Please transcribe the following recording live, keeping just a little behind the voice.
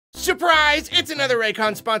Surprise! It's another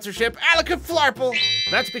Raycon sponsorship, Alaka-Flarple!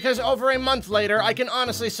 That's because over a month later, I can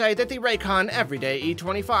honestly say that the Raycon Everyday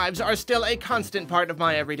E25s are still a constant part of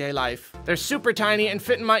my everyday life. They're super tiny and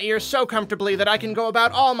fit in my ear so comfortably that I can go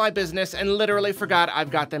about all my business and literally forgot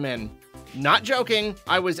I've got them in. Not joking,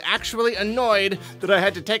 I was actually annoyed that I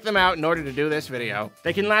had to take them out in order to do this video.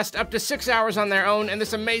 They can last up to 6 hours on their own, and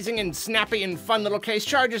this amazing and snappy and fun little case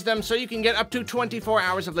charges them so you can get up to 24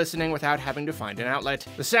 hours of listening without having to find an outlet.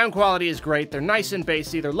 The sound quality is great, they're nice and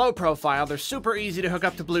bassy, they're low profile, they're super easy to hook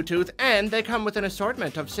up to Bluetooth, and they come with an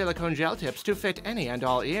assortment of silicone gel tips to fit any and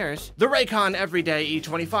all ears. The Raycon Everyday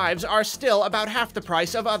E25s are still about half the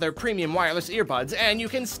price of other premium wireless earbuds, and you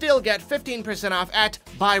can still get 15% off at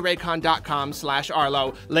buyraycon.com/Arlo,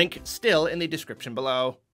 link still in the description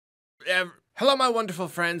below. Hello my wonderful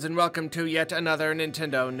friends and welcome to yet another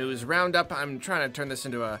Nintendo News Roundup. I'm trying to turn this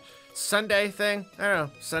into a Sunday thing. I don't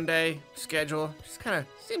know, Sunday schedule. Just kind of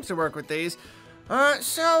seems to work with these.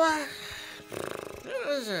 This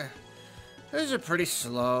is a pretty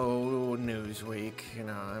slow news week, you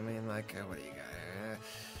know. I mean, like, what do you got?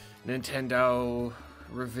 Nintendo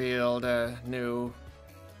revealed a new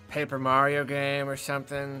Paper Mario game or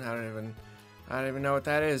something. I don't even know what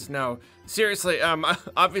that is. No, seriously,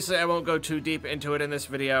 obviously I won't go too deep into it in this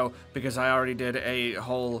video because I already did a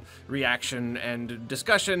whole reaction and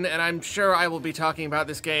discussion, and I'm sure I will be talking about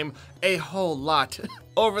this game a whole lot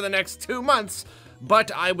over the next 2 months.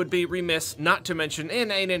 But I would be remiss not to mention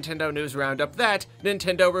in a Nintendo News Roundup that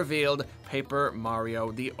Nintendo revealed Paper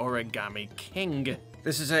Mario the Origami King.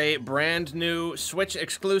 This is a brand new Switch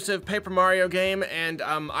exclusive Paper Mario game, and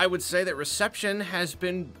I would say that reception has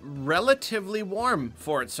been relatively warm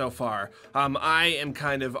for it so far. I am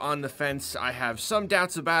kind of on the fence. I have some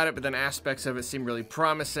doubts about it, but then aspects of it seem really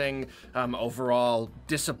promising. Overall,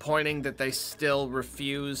 disappointing that they still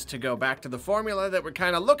refuse to go back to the formula that we're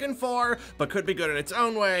kind of looking for, but could be good in its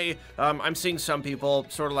own way. I'm seeing some people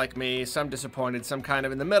sort of like me, some disappointed, some kind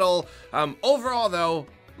of in the middle. Overall, though,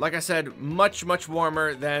 like I said, much, much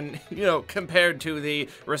warmer than, you know, compared to the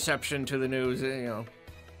reception to the news, you know.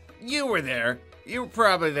 You were there. You were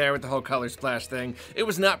probably there with the whole color splash thing. It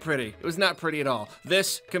was not pretty. It was not pretty at all.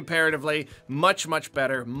 This, comparatively, much, much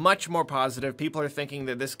better, much more positive. People are thinking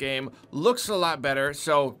that this game looks a lot better,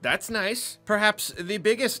 so that's nice. Perhaps the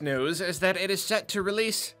biggest news is that it is set to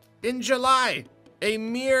release in July. A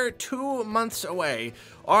mere 2 months away.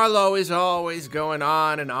 Arlo is always going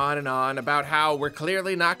on and on and on about how we're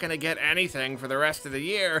clearly not going to get anything for the rest of the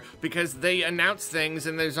year because they announce things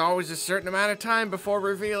and there's always a certain amount of time before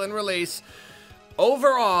reveal and release.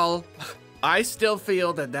 Overall, I still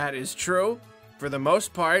feel that that is true. For the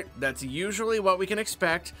most part, that's usually what we can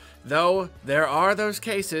expect, though there are those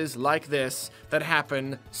cases like this that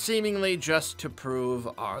happen seemingly just to prove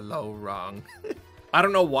Arlo wrong. I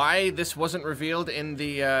don't know why this wasn't revealed in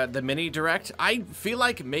the mini direct. I feel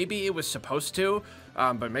like maybe it was supposed to,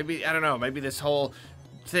 but maybe, I don't know, maybe this whole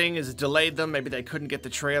thing has delayed them. Maybe they couldn't get the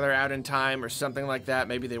trailer out in time or something like that.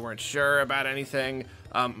 Maybe they weren't sure about anything.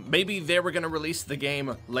 Maybe they were gonna release the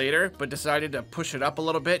game later, but decided to push it up a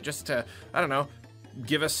little bit just to, I don't know,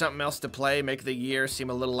 give us something else to play, make the year seem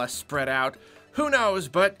a little less spread out. Who knows,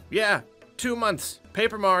 but yeah, 2 months.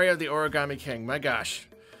 Paper Mario the Origami King, my gosh.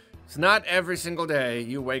 It's not every single day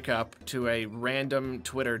you wake up to a random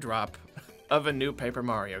Twitter drop of a new Paper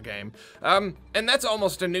Mario game. And that's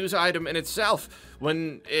almost a news item in itself.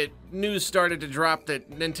 When news started to drop that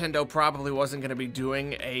Nintendo probably wasn't going to be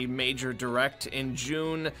doing a major direct in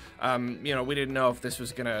June, you know, we didn't know if this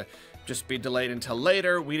was going to just be delayed until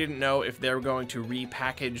later. We didn't know if they were going to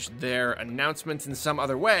repackage their announcements in some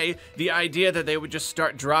other way. The idea that they would just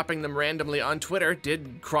start dropping them randomly on Twitter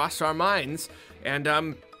did cross our minds,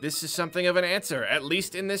 and this is something of an answer, at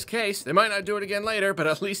least in this case. They might not do it again later, but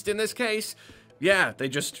at least in this case, yeah, they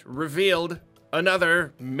just revealed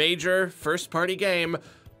another major first-party game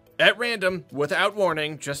at random, without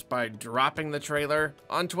warning, just by dropping the trailer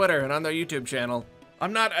on Twitter and on their YouTube channel.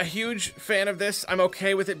 I'm not a huge fan of this. I'm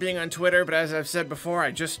okay with it being on Twitter, but as I've said before, I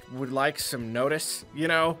just would like some notice, you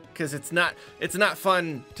know? Because it's not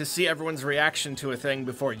fun to see everyone's reaction to a thing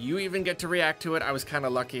before you even get to react to it. I was kind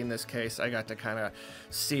of lucky in this case. I got to kind of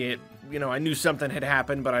see it. You know, I knew something had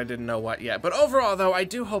happened, but I didn't know what yet. But overall, though, I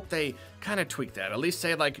do hope they kind of tweak that. At least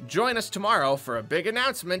say, like, join us tomorrow for a big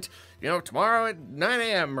announcement, you know, tomorrow at 9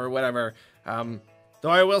 a.m. or whatever. Though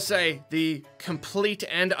I will say, the complete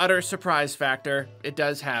and utter surprise factor it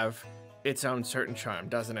does have its own certain charm,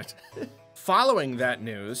 doesn't it? Following that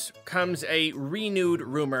news comes a renewed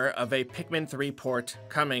rumor of a Pikmin 3 port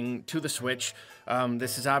coming to the Switch.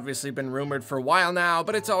 This has obviously been rumored for a while now,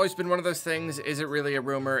 but it's always been one of those things. Is it really a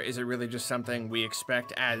rumor? Is it really just something we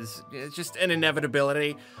expect as just an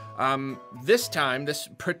inevitability? This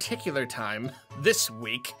particular time, this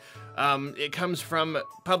week, it comes from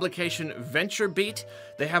publication VentureBeat.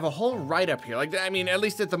 They have a whole write-up here. Like, I mean, at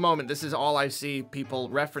least at the moment, this is all I see people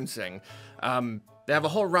referencing. They have a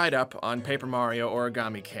whole write-up on Paper Mario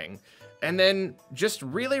Origami King. And then, just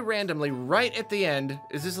really randomly, right at the end,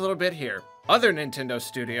 is this little bit here. Other Nintendo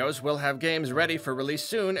studios will have games ready for release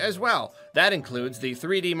soon as well. That includes the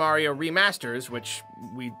 3D Mario remasters, which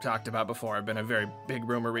we talked about before, have been a very big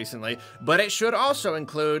rumor recently, but it should also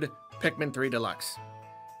include Pikmin 3 Deluxe.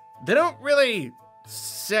 They don't really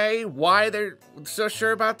say why they're so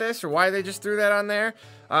sure about this, or why they just threw that on there.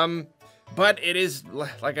 But it is,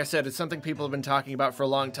 like I said, it's something people have been talking about for a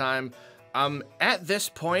long time. At this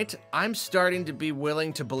point, I'm starting to be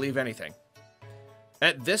willing to believe anything.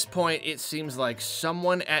 At this point, it seems like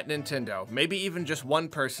someone at Nintendo, maybe even just one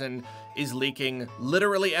person, is leaking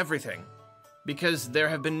literally everything. Because there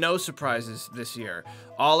have been no surprises this year.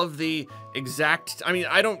 All of the exact, I mean,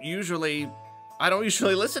 I don't usually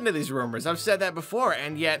listen to these rumors. I've said that before,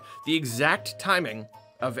 and yet the exact timing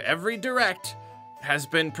of every direct has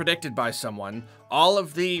been predicted by someone. All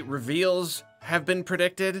of the reveals have been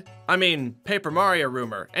predicted. I mean, Paper Mario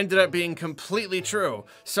rumor ended up being completely true.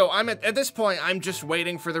 So at this point, I'm just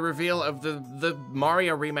waiting for the reveal of the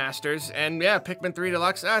Mario remasters, and yeah, Pikmin 3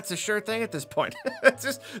 Deluxe, it's a sure thing at this point.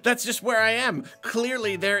 That's just where I am.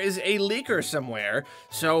 Clearly, there is a leaker somewhere,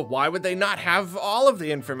 so why would they not have all of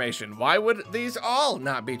the information? Why would these all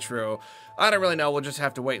not be true? I don't really know, we'll just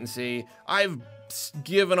have to wait and see. I've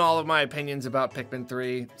given all of my opinions about Pikmin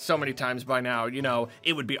 3 so many times by now. You know,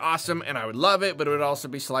 it would be awesome and I would love it, but it would also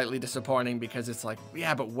be slightly disappointing because it's like,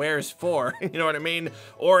 yeah, but where's 4? You know what I mean?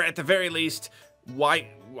 Or at the very least, why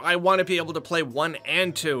I want to be able to play 1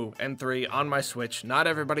 and 2 and 3 on my Switch. Not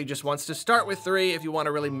everybody just wants to start with 3. If you want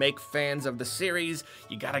to really make fans of the series,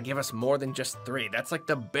 you gotta give us more than just 3. That's like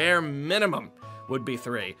the bare minimum would be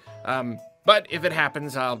 3. But if it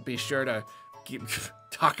happens, I'll be sure to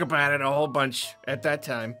talk about it a whole bunch at that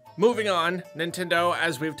time. Moving on, Nintendo,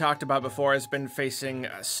 as we've talked about before, has been facing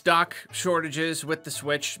stock shortages with the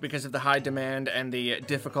Switch because of the high demand and the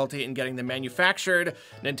difficulty in getting them manufactured.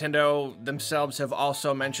 Nintendo themselves have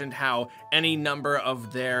also mentioned how any number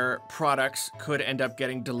of their products could end up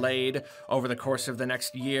getting delayed over the course of the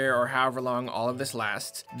next year or however long all of this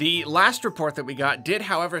lasts. The last report that we got did,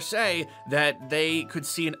 however, say that they could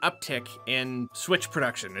see an uptick in Switch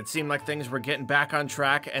production. It seemed like things were getting back on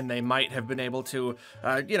track and they might have been able to,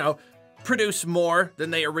 produce more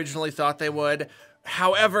than they originally thought they would.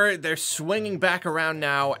 However, they're swinging back around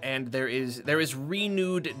now, and there is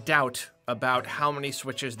renewed doubt about how many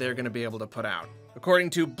Switches they're going to be able to put out.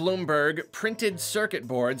 According to Bloomberg, printed circuit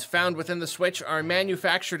boards found within the Switch are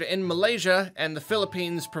manufactured in Malaysia, and the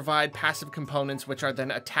Philippines provide passive components which are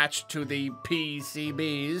then attached to the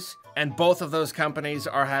PCBs. And both of those companies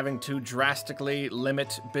are having to drastically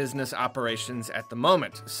limit business operations at the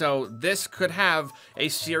moment. So this could have a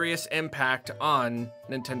serious impact on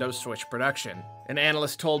Nintendo's Switch production. An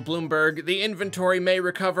analyst told Bloomberg, the inventory may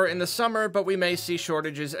recover in the summer, but we may see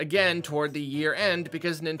shortages again toward the year end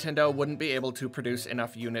because Nintendo wouldn't be able to produce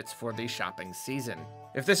enough units for the shopping season.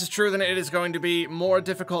 If this is true, then it is going to be more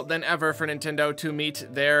difficult than ever for Nintendo to meet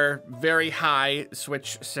their very high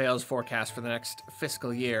Switch sales forecast for the next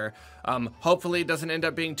fiscal year. Hopefully it doesn't end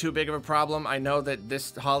up being too big of a problem. I know that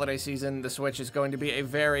this holiday season, the Switch is going to be a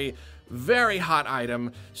very, very hot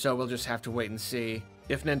item, so we'll just have to wait and see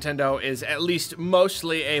if Nintendo is at least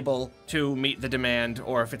mostly able to meet the demand,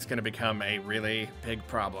 or if it's going to become a really big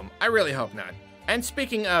problem. I really hope not. And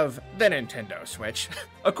speaking of the Nintendo Switch,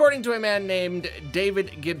 according to a man named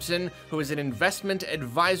David Gibson, who is an investment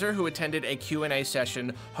advisor who attended a Q&A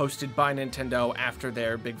session hosted by Nintendo after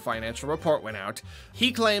their big financial report went out,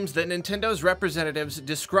 he claims that Nintendo's representatives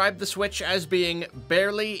described the Switch as being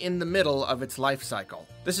barely in the middle of its life cycle.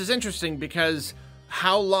 This is interesting because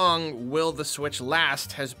how long will the Switch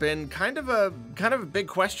last has been kind of a big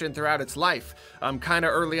question throughout its life. Kind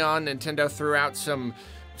of early on, Nintendo threw out some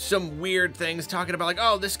weird things talking about like,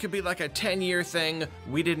 oh, this could be like a 10-year thing.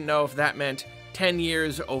 We didn't know if that meant 10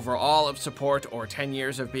 years overall of support or 10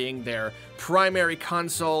 years of being their primary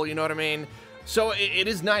console, you know what I mean? So it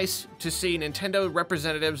is nice to see Nintendo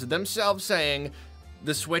representatives themselves saying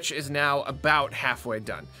the Switch is now about halfway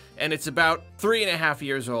done. And it's about 3.5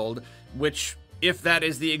 years old, which if that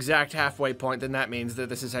is the exact halfway point, then that means that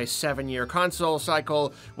this is a 7-year console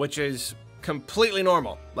cycle, which is completely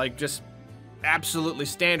normal, like just absolutely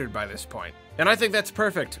standard by this point. And I think that's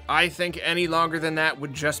perfect. I think any longer than that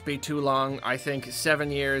would just be too long. I think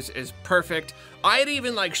 7 years is perfect. I'd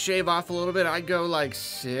even like shave off a little bit. I'd go like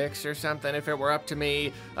 6 or something if it were up to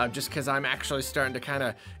me, just because I'm actually starting to kind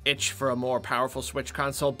of itch for a more powerful Switch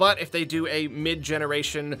console. But if they do a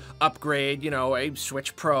mid-generation upgrade, you know, a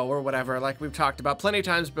Switch Pro or whatever, like we've talked about plenty of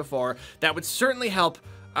times before, that would certainly help.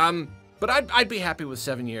 But I'd be happy with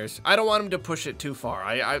 7 years. I don't want them to push it too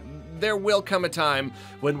far. There will come a time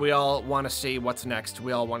when we all want to see what's next.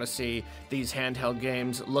 We all want to see these handheld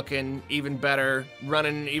games looking even better,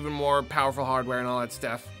 running even more powerful hardware and all that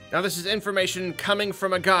stuff. Now, this is information coming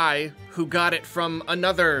from a guy who got it from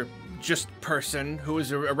another just person who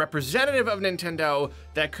is a representative of Nintendo.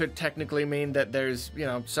 That could technically mean that there's, you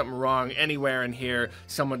know, something wrong anywhere in here.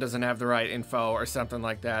 Someone doesn't have the right info or something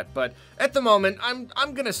like that. But at the moment,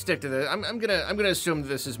 I'm gonna stick to this. I'm gonna assume that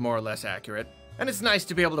this is more or less accurate. And it's nice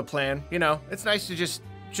to be able to plan, you know. It's nice to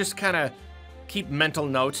just kind of keep mental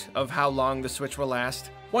note of how long the Switch will last.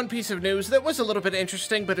 One piece of news that was a little bit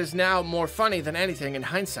interesting, but is now more funny than anything in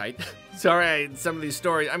hindsight. Sorry, some of these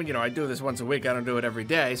stories, I mean, you know, I do this once a week, I don't do it every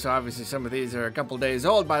day, so obviously some of these are a couple days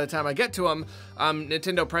old by the time I get to them.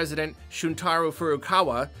 Nintendo president Shuntaro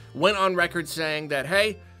Furukawa went on record saying that,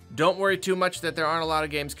 hey, don't worry too much that there aren't a lot of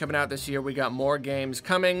games coming out this year. We got more games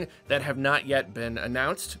coming that have not yet been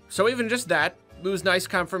announced. So even just that, it was nice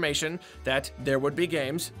confirmation that there would be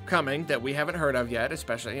games coming that we haven't heard of yet,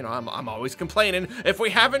 especially, you know, I'm always complaining if we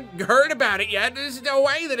haven't heard about it yet, there's no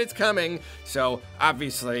way that it's coming. So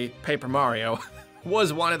obviously Paper Mario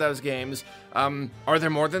was one of those games. Are there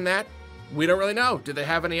more than that? We don't really know. Do they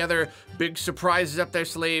have any other big surprises up their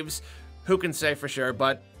sleeves? Who can say for sure,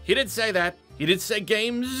 but he did say that. He did say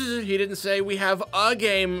games. He didn't say we have a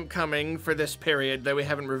game coming for this period that we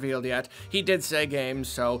haven't revealed yet. He did say games,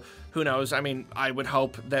 so who knows? I mean, I would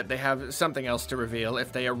hope that they have something else to reveal.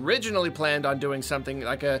 If they originally planned on doing something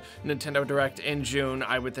like a Nintendo Direct in June,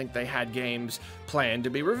 I would think they had games planned to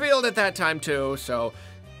be revealed at that time too, so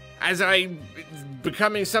as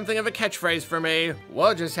becoming something of a catchphrase for me,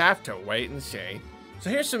 we'll just have to wait and see. So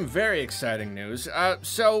here's some very exciting news.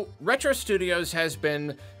 So Retro Studios has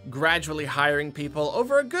been gradually hiring people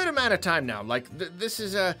over a good amount of time now. Like this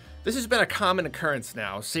has been a common occurrence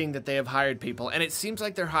now, seeing that they have hired people, and it seems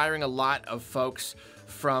like they're hiring a lot of folks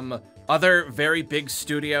from other very big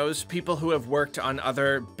studios, people who have worked on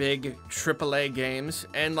other big AAA games,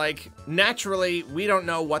 and like, naturally, we don't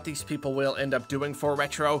know what these people will end up doing for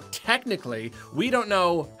Retro. Technically, we don't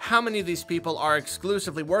know how many of these people are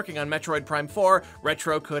exclusively working on Metroid Prime 4.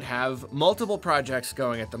 Retro could have multiple projects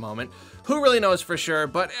going at the moment. Who really knows for sure,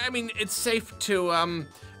 but I mean, it's safe to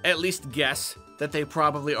at least guess that they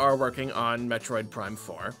probably are working on Metroid Prime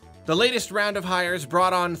 4. The latest round of hires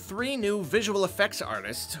brought on 3 new visual effects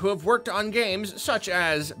artists who have worked on games such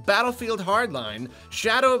as Battlefield Hardline,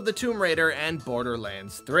 Shadow of the Tomb Raider, and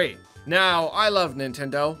Borderlands 3. Now, I love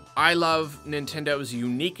Nintendo. I love Nintendo's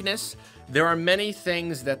uniqueness. There are many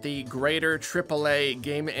things that the greater AAA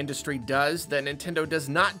game industry does that Nintendo does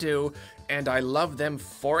not do, and I love them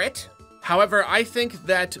for it. However, I think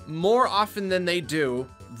that more often than they do,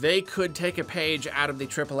 they could take a page out of the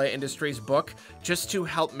AAA industry's book just to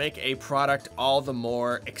help make a product all the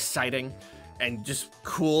more exciting and just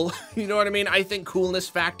cool. You know what I mean? I think coolness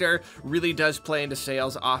factor really does play into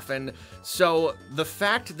sales often. So the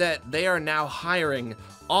fact that they are now hiring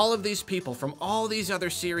all of these people from all these other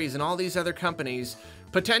series and all these other companies,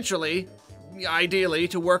 potentially, ideally,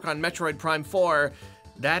 to work on Metroid Prime 4,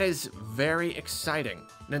 that is very exciting.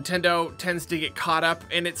 Nintendo tends to get caught up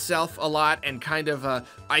in itself a lot and kind of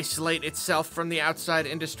isolate itself from the outside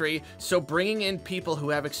industry, so bringing in people who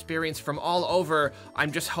have experience from all over, I'm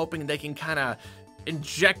just hoping they can kind of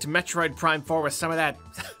inject Metroid Prime 4 with some of that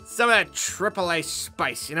AAA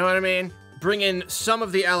spice, you know what I mean? Bring in some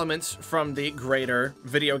of the elements from the greater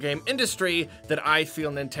video game industry that I feel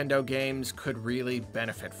Nintendo games could really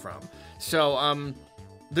benefit from. So,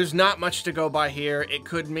 there's not much to go by here. It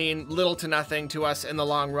could mean little to nothing to us in the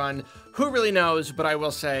long run. Who really knows, but I will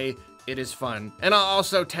say it is fun. And I'll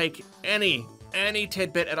also take any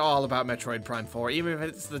tidbit at all about Metroid Prime 4, even if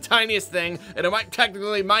it's the tiniest thing, and it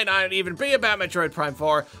technically might not even be about Metroid Prime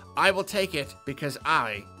 4, I will take it because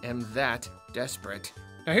I am that desperate.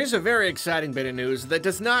 Now here's a very exciting bit of news that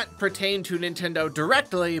does not pertain to Nintendo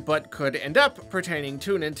directly, but could end up pertaining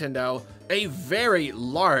to Nintendo. A very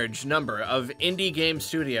large number of indie game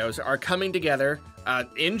studios are coming together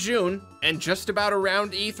in June, and just about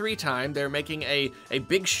around E3 time, they're making a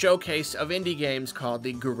big showcase of indie games called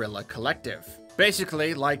the Guerrilla Collective.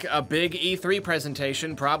 Basically, like a big E3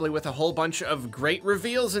 presentation, probably with a whole bunch of great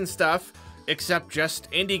reveals and stuff, except just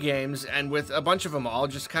indie games, and with a bunch of them all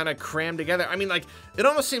just kind of crammed together. I mean, like, it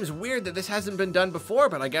almost seems weird that this hasn't been done before,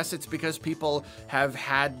 but I guess it's because people have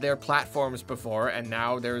had their platforms before, and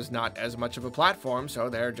now there's not as much of a platform, so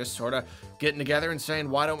they're just sort of getting together and saying,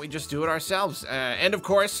 why don't we just do it ourselves? And of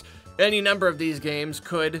course, any number of these games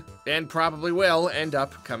could, and probably will, end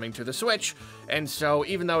up coming to the Switch. And so,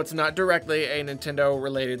 even though it's not directly a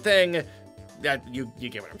Nintendo-related thing, you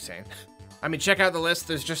get what I'm saying. I mean, check out the list.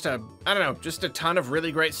 There's just I don't know, just a ton of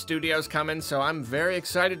really great studios coming, so I'm very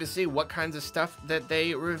excited to see what kinds of stuff that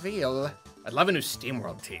they reveal. I'd love a new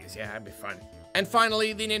SteamWorld tease. Yeah, that'd be fun. And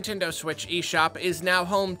finally, the Nintendo Switch eShop is now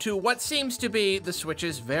home to what seems to be the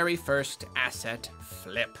Switch's very first asset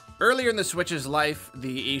flip. Earlier in the Switch's life,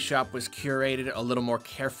 the eShop was curated a little more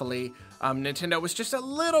carefully. Nintendo was just a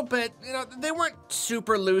little bit, you know, they weren't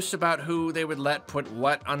super loose about who they would let put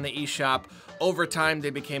what on the eShop. Over time,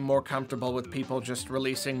 they became more comfortable with people just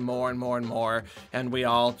releasing more and more and more, and we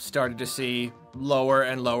all started to see lower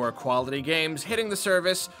and lower quality games hitting the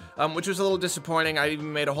service, which was a little disappointing. I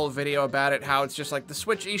even made a whole video about it, how it's just like the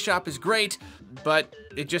Switch eShop is great, but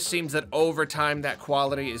it just seems that over time that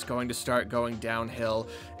quality is going to start going downhill,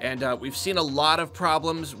 and we've seen a lot of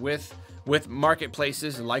problems with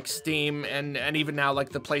marketplaces like Steam and even now like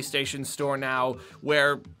the PlayStation Store now,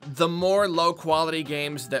 where the more low quality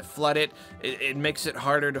games that flood it makes it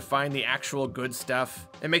harder to find the actual good stuff.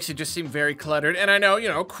 It makes it just seem very cluttered. And I know, you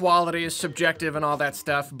know, quality is subjective and all that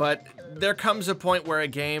stuff, but there comes a point where a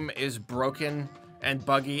game is broken and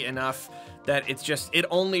buggy enough that it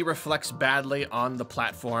only reflects badly on the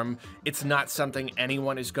platform. It's not something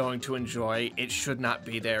anyone is going to enjoy. It should not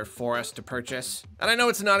be there for us to purchase. And I know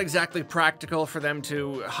it's not exactly practical for them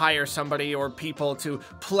to hire somebody or people to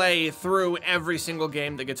play through every single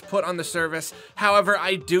game that gets put on the service. However,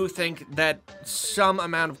 I do think that some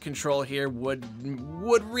amount of control here would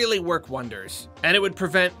really work wonders. And it would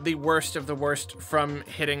prevent the worst of the worst from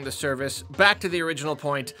hitting the service. Back to the original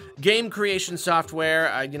point, game creation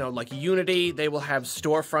software, you know, like Unity, they will have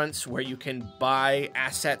storefronts where you can buy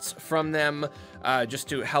assets from them just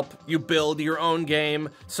to help you build your own game.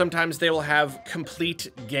 Sometimes they will have complete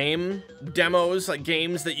game demos, like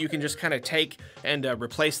games that you can just kind of take and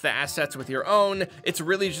replace the assets with your own. It's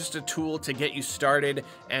really just a tool to get you started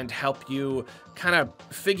and help you kind of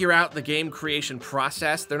figure out the game creation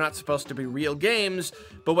process. They're not supposed to be real games,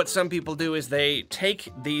 but what some people do is they take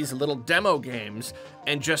these little demo games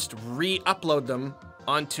and just re-upload them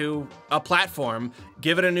onto a platform,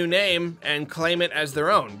 give it a new name, and claim it as their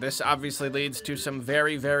own. This obviously leads to some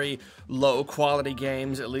very, very low quality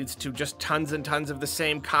games. It leads to just tons and tons of the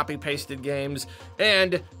same copy-pasted games,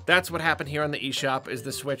 and that's what happened here on the eShop. Is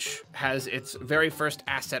the Switch has its very first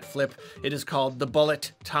asset flip. It is called the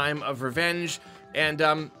Bullet Time of Revenge, and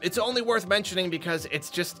it's only worth mentioning because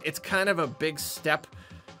it's kind of a big step.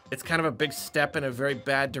 It's kind of a big step in a very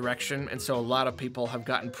bad direction, and so a lot of people have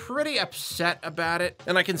gotten pretty upset about it,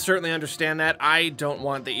 and I can certainly understand that. I don't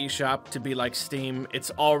want the eShop to be like Steam.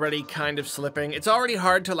 It's already kind of slipping. It's already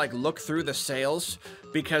hard to like look through the sales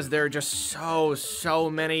because there are just so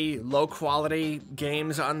many low-quality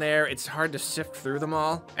games on there. It's hard to sift through them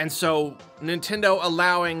all. And so Nintendo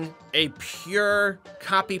allowing a pure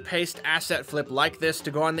copy-paste asset flip like this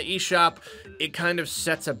to go on the eShop, it kind of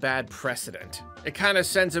sets a bad precedent. It kind of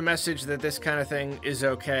sends a message that this kind of thing is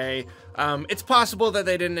okay. It's possible that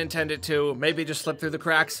they didn't intend it to. Maybe just slipped through the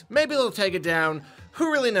cracks. Maybe they'll take it down.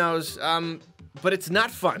 Who really knows? But it's not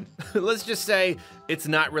fun. Let's just say it's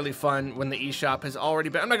not really fun when the eShop has already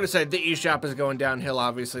been... I'm not going to say the eShop is going downhill.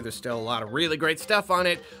 Obviously, there's still a lot of really great stuff on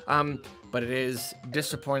it. But it is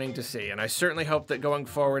disappointing to see. And I certainly hope that going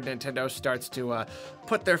forward, Nintendo starts to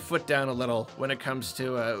put their foot down a little when it comes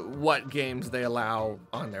to what games they allow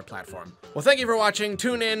on their platform. Well, thank you for watching.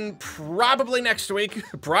 Tune in probably next week,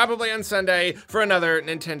 probably on Sunday, for another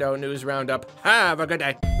Nintendo News Roundup. Have a good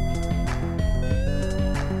day.